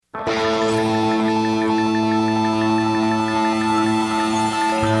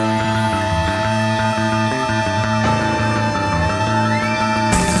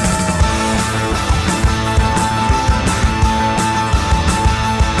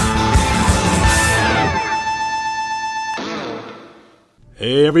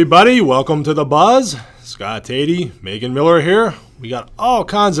Hey everybody, welcome to The Buzz. Scott Tady, Megan Miller here. We got all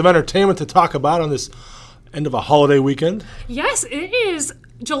kinds of entertainment to talk about on this end of a holiday weekend. Yes, it is.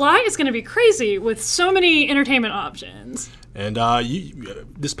 July is going to be crazy with so many entertainment options. And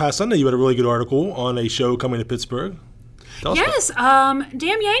this past Sunday you had a really good article on a show coming to Pittsburgh. Yes, Damn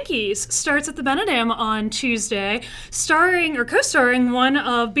Yankees starts at the Bennett on Tuesday, starring or co-starring one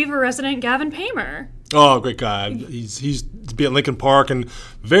of Beaver resident Gavin Paymer. Oh, great guy. He's been at Lincoln Park and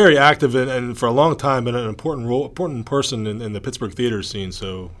very active and for a long time been an important person in the Pittsburgh theater scene.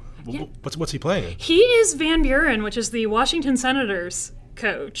 So yeah. What's he playing? He is Van Buren, which is the Washington Senators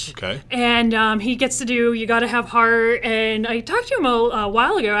coach. Okay. And he gets to do You Gotta Have Heart. And I talked to him a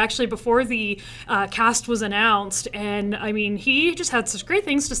while ago, actually, before the cast was announced. And, I mean, he just had such great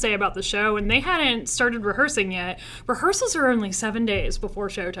things to say about the show. And they hadn't started rehearsing yet. Rehearsals are only 7 days before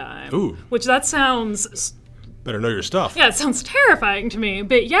showtime. Ooh. Which that sounds... Better know your stuff. Yeah, it sounds terrifying to me.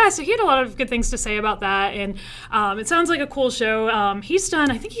 But yeah, so he had a lot of good things to say about that. And it sounds like a cool show. He's done,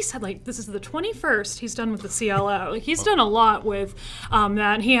 I think he said, this is the 21st he's done with the CLO. He's done a lot with that.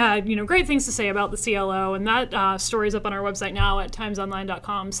 And he had, great things to say about the CLO. And that story's up on our website now at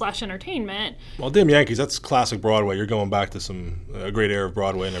timesonline.com/entertainment. Well, Damn Yankees, that's classic Broadway. You're going back to a great era of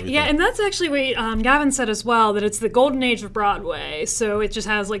Broadway and everything. Yeah, and that's actually what Gavin said as well, that it's the golden age of Broadway. So it just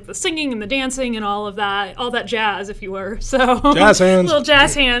has the singing and the dancing and all that jazz, if you were. So jazz hands. Little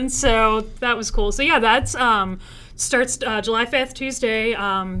jazz hands. So that was cool. So yeah, that's starts July 5th, Tuesday,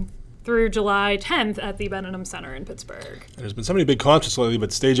 through July 10th at the Bennett Center in Pittsburgh. And there's been so many big concerts lately,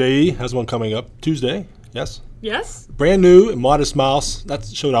 but Stage AE has one coming up Tuesday. Yes? Yes. Brand new, Modest Mouse. That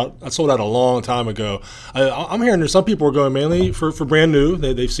sold out a long time ago. I'm hearing there's some people are going mainly for brand new.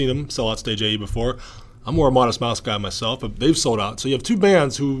 They've seen them sell out Stage AE before. I'm more a Modest Mouse guy myself, but they've sold out. So you have two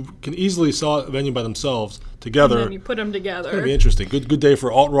bands who can easily sell a venue by themselves together. And then you put them together. It's going to be interesting. Good day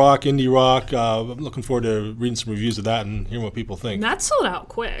for alt rock, indie rock. I'm looking forward to reading some reviews of that and hearing what people think. And that sold out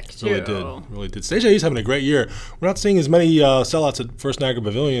quick, too. Really did. Stage AE's having a great year. We're not seeing as many sellouts at First Niagara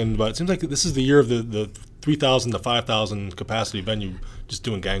Pavilion, but it seems like this is the year of the 3,000 to 5,000 capacity venue just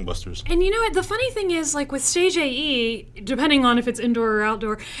doing gangbusters. And you know what? The funny thing is, with Stage AE, depending on if it's indoor or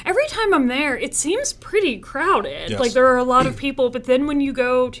outdoor, every time I'm there, it seems pretty crowded. Yes. There are a lot of people, but then when you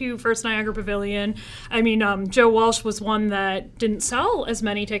go to First Niagara Pavilion, I mean, Joe Walsh was one that didn't sell as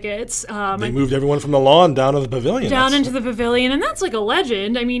many tickets. They moved everyone from the lawn down to the pavilion. Into the pavilion, and that's a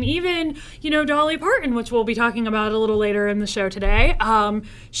legend. I mean, even, Dolly Parton, which we'll be talking about a little later in the show today,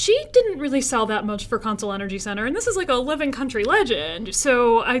 she didn't really sell that much for Consol Energy Center, and this is a living country legend.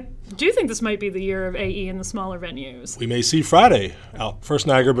 So I do think this might be the year of AE in the smaller venues. We may see Friday out First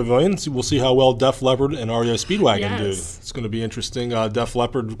Niagara Pavilion. We'll see how well Def Leppard and REO Speedwagon do. It's going to be interesting. Def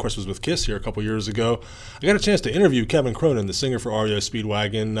Leppard, of course, was with Kiss here a couple years ago. I got a chance to interview Kevin Cronin, the singer for REO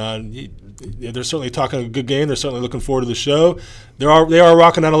Speedwagon. They're certainly talking a good game. They're certainly looking forward to the show. They are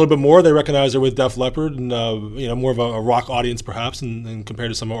rocking out a little bit more. They recognize they're with Def Leppard and more of a rock audience perhaps, and compared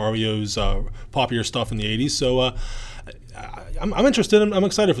to some of REO's poppier stuff in the 80s. So I'm interested. I'm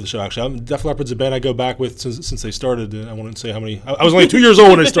excited for the show, actually. Def Leppard's a band I go back with since they started. I won't say how many. I was only 2 years old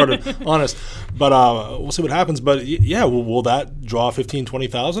when they started, honest. But we'll see what happens. But, yeah, will that draw 15,000,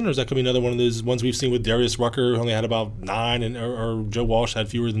 20,000? Or is that going to be another one of those ones we've seen with Darius Rucker, who only had about 9, or Joe Walsh had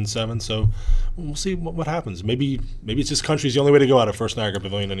fewer than 7? So we'll see what happens. Maybe it's just country's the only way to go out of First Niagara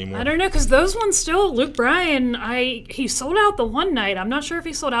Pavilion anymore. I don't know, because those ones still, Luke Bryan, he sold out the one night. I'm not sure if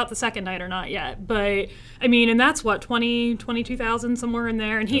he sold out the second night or not yet. But, I mean, and that's what, 22,000, somewhere in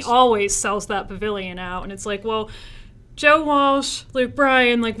there. And he always sells that pavilion out. And it's well, Joe Walsh, Luke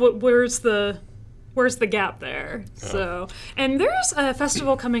Bryan, where's the gap there? Yeah. So, and there's a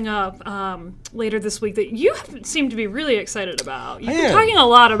festival coming up later this week that you seem to be really excited about. You've been talking a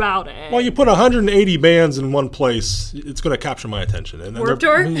lot about it. Well, you put 180 bands in one place, it's going to capture my attention. And Warped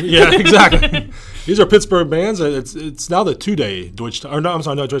Tour? Yeah, exactly. These are Pittsburgh bands. It's now the 2-day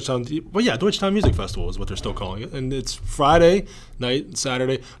Deutschtown Music Festival is what they're still calling it. And it's Friday night,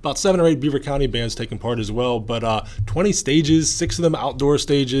 Saturday. About 7 or 8 Beaver County bands taking part as well. But 20 stages, 6 of them outdoor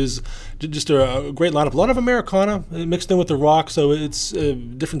stages. Just a great lineup. A lot of Americana mixed in with the rock, so it's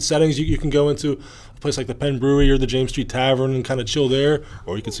different settings you can go into. A place like the Penn Brewery or the James Street Tavern and kind of chill there,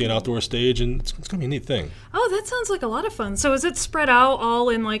 or you can see an outdoor stage, and it's going to be a neat thing. Oh, that sounds like a lot of fun. So is it spread out all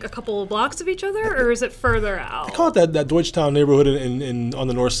in a couple of blocks of each other, or is it further out? I call it that Deutschtown neighborhood in on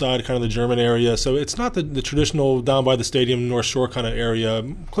the north side, kind of the German area. So it's not the traditional down by the stadium, North Shore kind of area,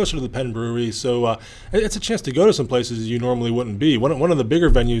 closer to the Penn Brewery. So it's a chance to go to some places you normally wouldn't be. One of the bigger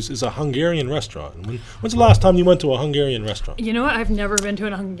venues is a Hungarian restaurant. restaurant. When's the last time you went to a Hungarian restaurant? You know what? I've never been to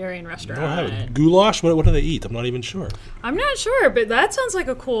a Hungarian restaurant. No, I haven't. Goulash? What do they eat? I'm not even sure. I'm not sure, but that sounds like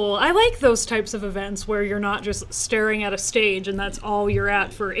I like those types of events where you're not just staring at a stage and that's all you're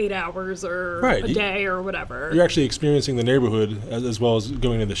at for 8 hours or a day or whatever. You're actually experiencing the neighborhood as well as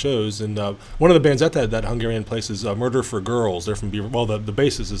going to the shows. And one of the bands at that Hungarian place is Murder for Girls. They're from Beaver. Well, the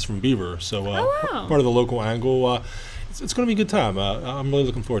bassist is from Beaver, so part of the local angle. It's going to be a good time. I'm really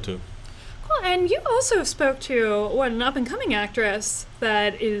looking forward to it. Cool. And you also spoke to an up-and-coming actress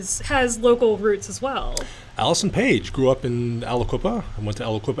that has local roots as well. Allison Page grew up in Aliquippa and went to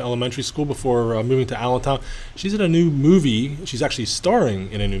Aliquippa Elementary School before moving to Allentown. She's in a new movie. She's actually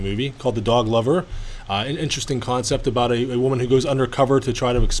starring in a new movie called The Dog Lover. An interesting concept about a woman who goes undercover to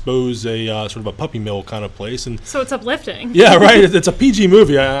try to expose a sort of a puppy mill kind of place. And so it's uplifting. Yeah, right. It's a PG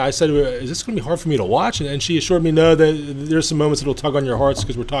movie. I said, is this going to be hard for me to watch? And she assured me, no, that there's some moments that will tug on your hearts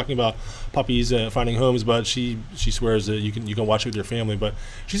because we're talking about puppies finding homes, but she swears that you can watch it with your family. But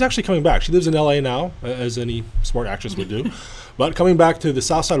she's actually coming back. She lives in L.A. now, as any smart actress would do. But coming back to the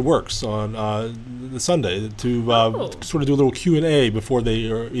Southside Works on the Sunday to sort of do a little Q&A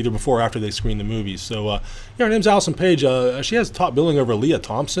either before or after they screen the movie. So, her name's Allison Page. She has top billing over Leah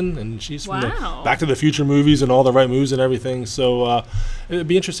Thompson, and she's from the Back to the Future movies and All the Right Moves and everything. So it'd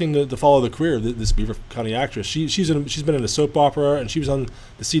be interesting to follow the career of this Beaver County actress. She's been in a soap opera, and she was on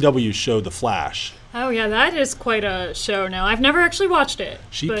the CW show The Flash. Oh, yeah, that is quite a show now. I've never actually watched it.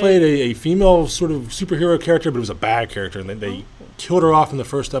 She played a female sort of superhero character, but it was a bad character, and they killed her off in the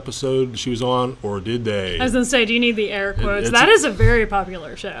first episode she was on, or did they? I was going to say, do you need the air quotes? That is a very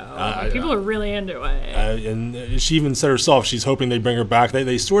popular show. People are really into it. And she even said herself she's hoping they bring her back.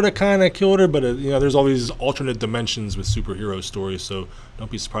 They sort of kind of killed her, but there's all these alternate dimensions with superhero stories, so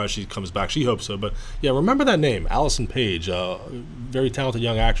don't be surprised she comes back. She hopes so. But, yeah, remember that name, Allison Page, very talented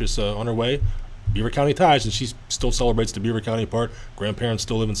young actress on her way. Beaver County ties, and she still celebrates the Beaver County part. Grandparents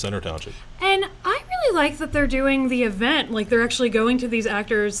still live in Center Township. And I really like that they're doing the event. Like, they're actually going to these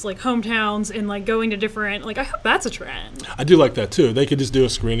actors' like hometowns and like going to different. Like, I hope that's a trend. I do like that too. They could just do a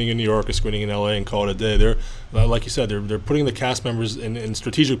screening in New York, a screening in LA, and call it a day. They're like you said, they're putting the cast members in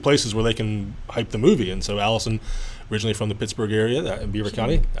strategic places where they can hype the movie. And so Allison, originally from the Pittsburgh area, in Beaver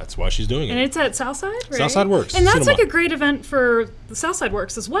County, that's why she's doing it. And it's at Southside, right? Southside Works. And that's like a great event for the Southside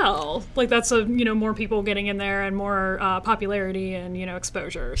Works as well. Like, that's more people getting in there and more popularity and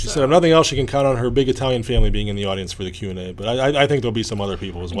exposure. She said, if nothing else, she can count on her big Italian family being in the audience for the Q&A. But I think there'll be some other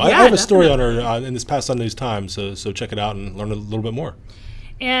people as well. Yeah, I have a story on her in this past Sunday's time, so check it out and learn a little bit more.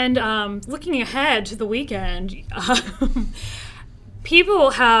 And looking ahead to the weekend, people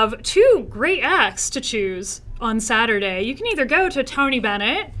have two great acts to choose on Saturday. You can either go to Tony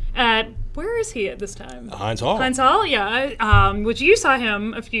Bennett at, where is he at this time? Heinz Hall. Heinz Hall, yeah. Which you saw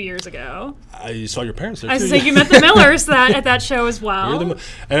him a few years ago. I saw your parents there, too. I was going to say, you met the Millers at that show as well.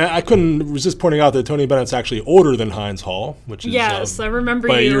 And I couldn't resist pointing out that Tony Bennett's actually older than Heinz Hall, which is yes, I remember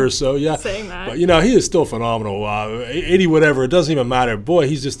by you a year or so, saying that. But, he is still phenomenal. 80 whatever, it doesn't even matter. Boy,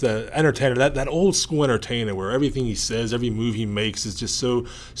 he's just an entertainer, that old school entertainer where everything he says, every move he makes is just so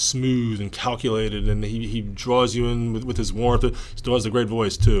smooth and calculated, and he draws you in with his warmth. He still has a great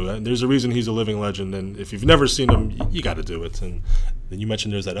voice, too. And there's a reason he's a living legend, and if you've never seen him, you got to do it. And then you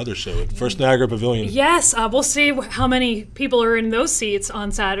mentioned there's that other show at First Niagara Pavilion. Yes, we'll see how many people are in those seats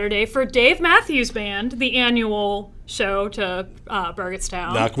on Saturday for Dave Matthews Band, the annual show to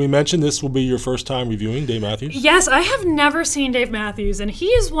Burgettstown. Now, can we mention this will be your first time reviewing Dave Matthews? Yes, I have never seen Dave Matthews, and he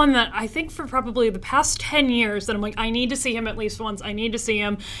is one that I think for probably the past 10 years that I'm like, I need to see him at least once. I need to see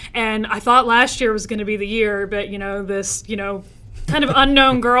him. And I thought last year was going to be the year, but, this, kind of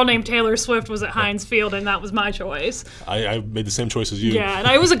unknown girl named Taylor Swift was at Heinz Field, and that was my choice. I made the same choice as you. Yeah, and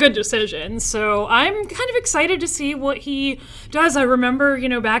it was a good decision. So I'm kind of excited to see what he does. I remember,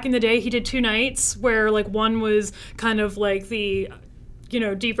 back in the day, he did 2 nights where, like, one was kind of like the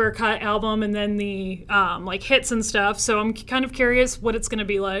deeper cut album and then the like hits and stuff. So I'm kind of curious what it's going to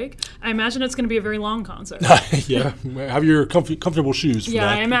be like. I imagine it's going to be a very long concert. Yeah, have your comfortable shoes for that.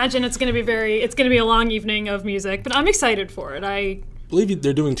 I imagine it's going to be a long evening of music, but I'm excited for it. I believe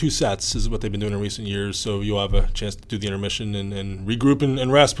they're doing 2 sets is what they've been doing in recent years, so you'll have a chance to do the intermission and regroup and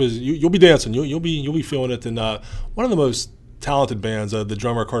rest, because you'll be dancing, you'll be feeling it. And one of the most talented bands, the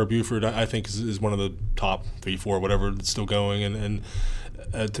drummer Carter Buford, I think is one of the top 3, 4, whatever that's still going, and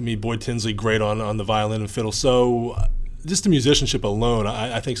to me, Boyd Tinsley, great on the violin and fiddle. So just the musicianship alone,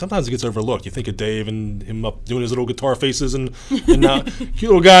 I think sometimes it gets overlooked. You think of Dave and him up doing his little guitar faces and cute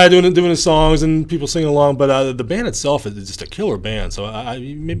little guy doing his songs and people singing along, but the band itself is just a killer band. So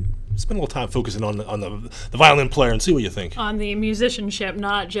spend a little time focusing on the violin player and see what you think. On the musicianship,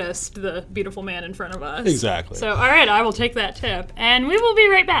 not just the beautiful man in front of us. Exactly. So, all right, I will take that tip, and we will be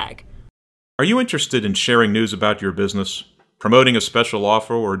right back. Are you interested in sharing news about your business, promoting a special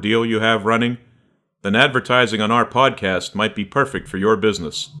offer or deal you have running? Then advertising on our podcast might be perfect for your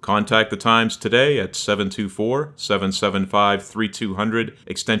business. Contact the Times today at 724-775-3200,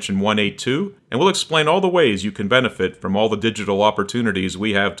 extension 182, and we'll explain all the ways you can benefit from all the digital opportunities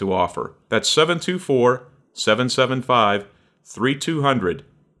we have to offer. That's 724-775-3200,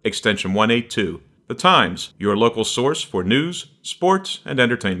 extension 182. The Times, your local source for news, sports, and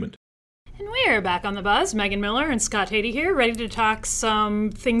entertainment. We're back on the buzz. Megan Miller and Scott Tady here, ready to talk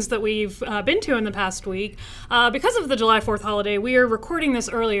some things that we've been to in the past week. Because of the July 4th holiday, we are recording this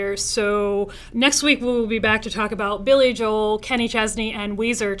earlier, so next week we will be back to talk about Billy Joel, Kenny Chesney, and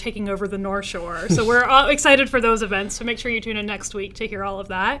Weezer taking over the North Shore. So we're all excited for those events, so make sure you tune in next week to hear all of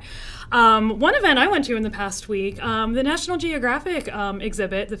that. One event I went to in the past week, the National Geographic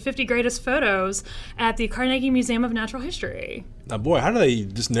exhibit, the 50 Greatest Photos at the Carnegie Museum of Natural History. Now, boy, how do they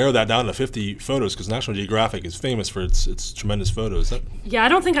just narrow that down to 50 photos? Because National Geographic is famous for its tremendous photos. Yeah, I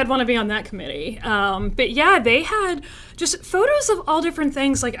don't think I'd want to be on that committee. But yeah, they had just photos of all different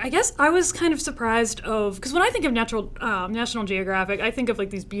things. Like, I guess I was kind of surprised because when I think of National Geographic, I think of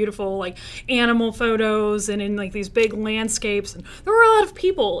like these beautiful like animal photos and in like these big landscapes. And there were a lot of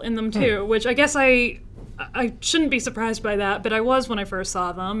people in them too, which I guess I shouldn't be surprised by that, but I was when I first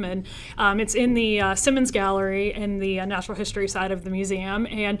saw them. And it's in the Simmons Gallery in the natural history side of the museum.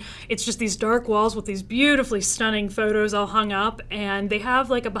 And it's just these dark walls with these beautifully stunning photos all hung up. And they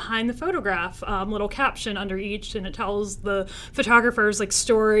have like a behind the photograph little caption under each. And it tells the photographer's like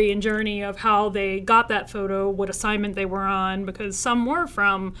story and journey of how they got that photo, what assignment they were on, because some were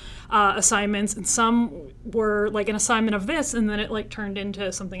from assignments and some were like an assignment of this. And then it like turned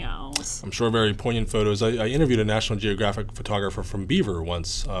into something else. I'm sure very poignant photos. I interviewed a National Geographic photographer from Beaver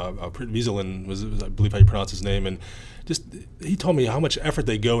once. Wieselin was, I believe, how you pronounce his name, and just he told me how much effort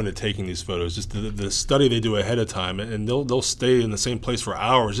they go into taking these photos. Just the study they do ahead of time, and they'll stay in the same place for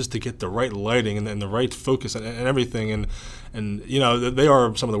hours just to get the right lighting and the right focus and everything. And you know, they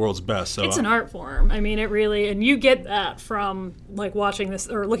are some of the world's best. So it's an art form. I mean, it really, and you get that from like watching this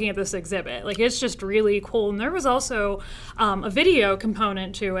or looking at this exhibit. Like, it's just really cool. And there was also a video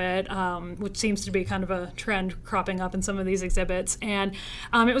component to it, which seems to be kind of a trend cropping up in some of these exhibits. And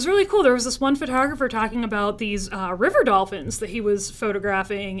it was really cool. There was this one photographer talking about these river dolphins that he was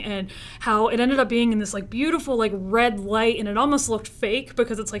photographing and how it ended up being in this like beautiful like red light, and it almost looked fake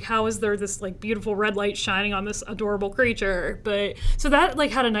because it's like, how is there this like beautiful red light shining on this adorable creature? But so that like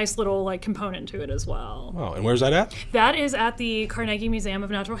had a nice little like component to it as well. Oh, and where's that at? That is at the Carnegie Museum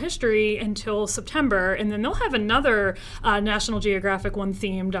of Natural History until September, and then they'll have another National Geographic one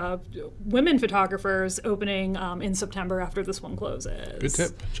themed women photographers opening in September after this one closes. Good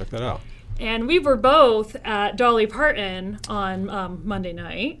tip. Check that out. And we were both at Dolly Parton on Monday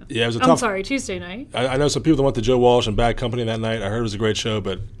night. Yeah, it was Tuesday night. I know some people that went to Joe Walsh and Bad Company that night. I heard it was a great show,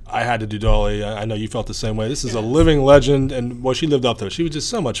 but I had to do Dolly. I know you felt the same way. This is a living legend, and she lived up to it. She was just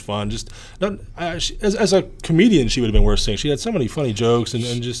so much fun. Just as a comedian, she would have been worth seeing. She had so many funny jokes,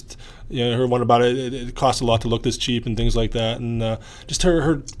 and just her one about it cost a lot to look this cheap and things like that, and just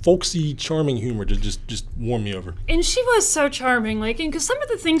her folksy, charming humor just won me over. And she was so charming, like, because some of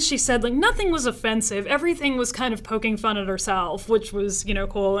the things she said, like, nothing was offensive. Everything was kind of poking fun at herself, which was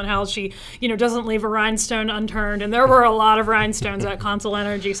cool, and how she doesn't leave a rhinestone unturned. And there were a lot of rhinestones at Consol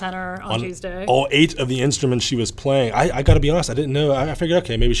Energy Center on Tuesday. All 8 of the instruments she was playing. I got to be honest, I didn't know. I figured,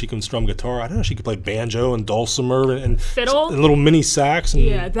 okay, maybe she can strum guitar. I don't know. She could play banjo and dulcimer and fiddle and little mini sax. And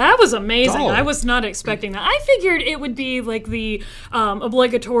yeah, that was amazing. Dolly. I was not expecting that. I figured it would be like the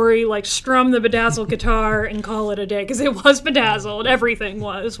obligatory, like, strum the bedazzled guitar and call it a day, because it was bedazzled. Everything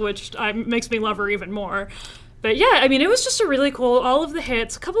was, which makes me love her even more. But yeah, I mean, it was just a really cool, all of the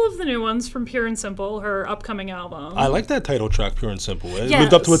hits, a couple of the new ones from Pure and Simple, her upcoming album. I like that title track, Pure and Simple. It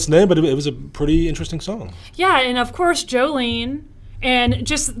lived up to its name, but it was a pretty interesting song. Yeah, and of course, Jolene. And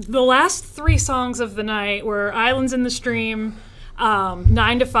just the last 3 songs of the night were Islands in the Stream,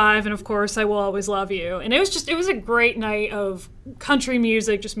 9 to 5, and of course, I Will Always Love You. And it was a great night of country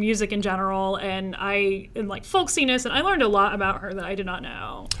music, just music in general, and like folksiness, and I learned a lot about her that I did not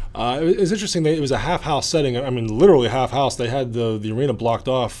know. It was interesting. It was a half house setting. I mean, literally half house. They had the arena blocked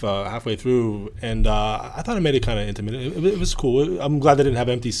off halfway through, and I thought it made it kind of intimate. It was cool. I'm glad they didn't have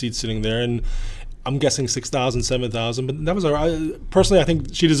empty seats sitting there, and I'm guessing 6,000, 7,000, but that was all right. Personally, I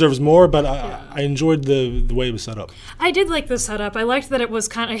think she deserves more, but I enjoyed the way it was set up. I did like the setup. I liked that it was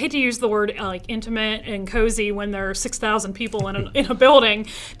I hate to use the word like intimate and cozy when there are 6,000 people in a building,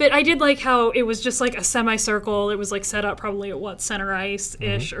 but I did like how it was just like a semicircle. It was like set up probably at center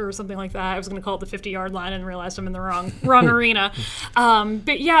ice-ish or something like that. I was going to call it the 50-yard line and realized I'm in the wrong arena.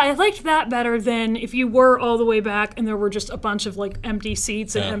 But yeah, I liked that better than if you were all the way back and there were just a bunch of like empty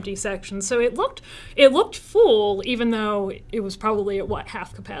seats and empty sections. So it looked full, even though it was probably at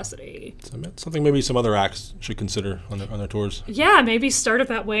half capacity. Something maybe some other acts should consider on their tours. Yeah, maybe start it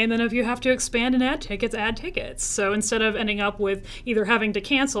that way, and then if you have to expand and add tickets. So instead of ending up with either having to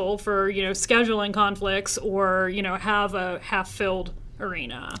cancel for scheduling conflicts or have a half-filled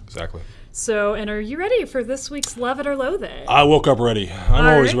arena. Exactly. So, and are you ready for this week's Love It or Loathe It? I woke up ready. I'm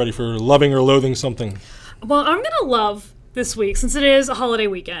always ready for loving or loathing something. Well, I'm going to love this week, since it is a holiday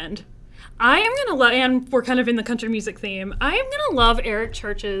weekend. I am going to love, and we're kind of in the country music theme, I am going to love Eric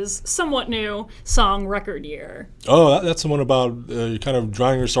Church's somewhat new song, Record Year. Oh, that's the one about you're kind of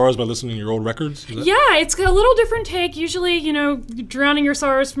drowning your sorrows by listening to your old records? Yeah, it's got a little different take. Usually, drowning your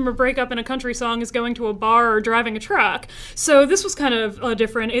sorrows from a breakup in a country song is going to a bar or driving a truck. So this was kind of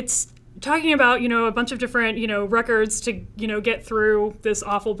different. It's talking about, a bunch of different, records to, get through this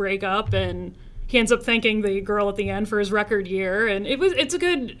awful breakup, and he ends up thanking the girl at the end for his record year, and it's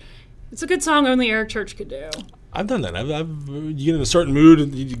a good song only Eric Church could do. I've done that. You get in a certain mood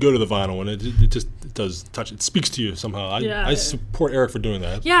and you go to the vinyl, and it does touch. It speaks to you somehow. I support Eric for doing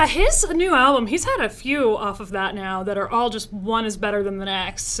that. Yeah, his new album, he's had a few off of that now that are all just one is better than the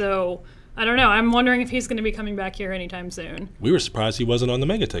next. So I don't know. I'm wondering if he's going to be coming back here anytime soon. We were surprised he wasn't on the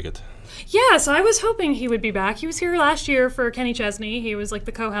mega ticket. Yes, I was hoping he would be back. He was here last year for Kenny Chesney. He was like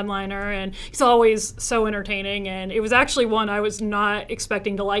the co-headliner, and he's always so entertaining. And it was actually one I was not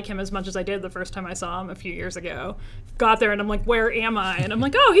expecting to like him as much as I did the first time I saw him a few years ago. Got there and I'm like, where am I? And I'm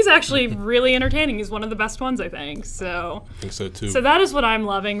like, oh, he's actually really entertaining. He's one of the best ones, I think. So I think so too. So that is what I'm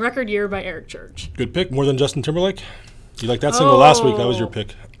loving. Record Year by Eric Church. Good pick. More than Justin Timberlake? You liked that single last week. That was your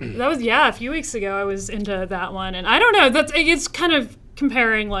pick. That was, a few weeks ago I was into that one. And I don't know, it's kind of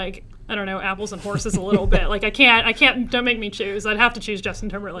comparing like, I don't know, apples and horses a little bit. Like I can't, don't make me choose. I'd have to choose Justin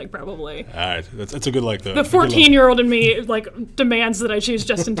Timberlake probably. All right, that's a good like though. The 14-year-old in me like demands that I choose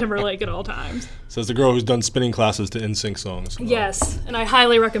Justin Timberlake at all times. So it's the girl who's done spinning classes to NSYNC songs. Yes, and I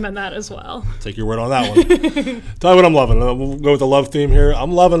highly recommend that as well. Take your word on that one. Tell you what I'm loving. We'll go with the love theme here.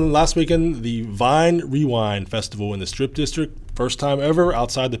 I'm loving last weekend the Vine Rewind Festival in the Strip District. First time ever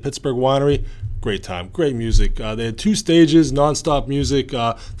outside the Pittsburgh winery. Great time, great music. They had 2 stages, nonstop music,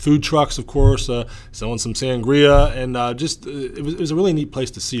 food trucks, of course, selling some sangria, and it was a really neat place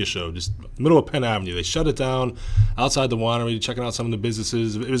to see a show. Just middle of Penn Avenue. They shut it down outside the winery, checking out some of the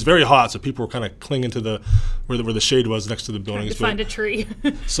businesses. It was very hot, so people were kind of clinging to where the shade was next to the buildings. Trying to find a tree.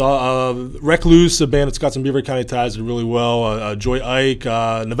 Saw Recluse, a band that's got some Beaver County ties, did really well. Joy Ike,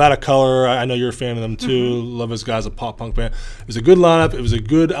 Nevada Color. I know you're a fan of them too. Love those guys, a pop punk band. It was a good lineup. It was a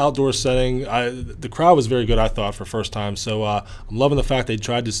good outdoor setting. The crowd was very good, I thought, for first time. So I'm loving the fact they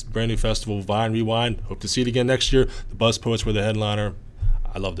tried this brand new festival, Vine Rewind. Hope to see it again next year. The Buzz Poets were the headliner.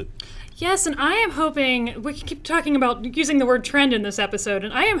 I loved it. Yes, and I am hoping, we keep talking about using the word trend in this episode,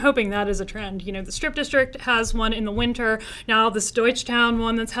 and I am hoping that is a trend. The Strip District has one in the winter. Now this Deutschtown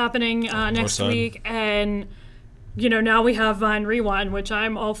one that's happening next week. And, now we have Vine Rewind, which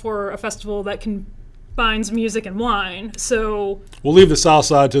I'm all for a festival that combines music and wine. So we'll leave the south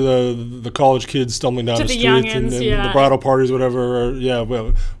side to the college kids stumbling down the street and the bridal parties, whatever.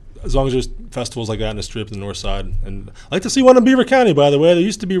 Well, as long as there's festivals like that in the Strip and the north side. And I'd like to see one in Beaver County, by the way. They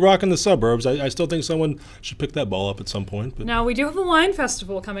used to be rocking the suburbs. I still think someone should pick that ball up at some point. But now we do have a wine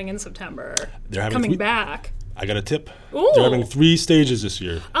festival coming in September. They're coming back. I got a tip. Ooh. They're having 3 stages this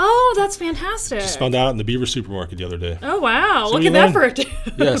year. Oh, that's fantastic. Just found out in the Beaver supermarket the other day. Oh, wow. So look at that for a tip.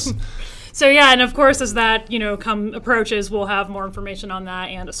 Yes. So yeah, and of course as that, approaches, we'll have more information on that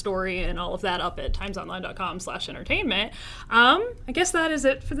and a story and all of that up at timesonline.com/entertainment. I guess that is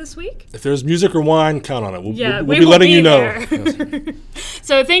it for this week. If there's music or wine, count on it. We'll be letting you know. Yes.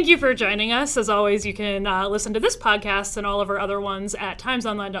 So thank you for joining us. As always, you can listen to this podcast and all of our other ones at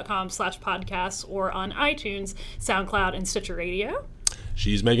timesonline.com/podcasts or on iTunes, SoundCloud, and Stitcher Radio.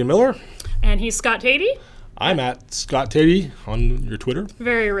 She's Megan Miller. And he's Scott Tady. I'm at Scott Tady on your Twitter.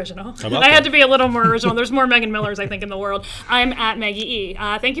 Very original. I had to be a little more original. There's more Megan Millers, I think, in the world. I'm at Maggie E.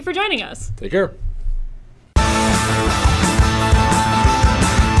 Thank you for joining us. Take care.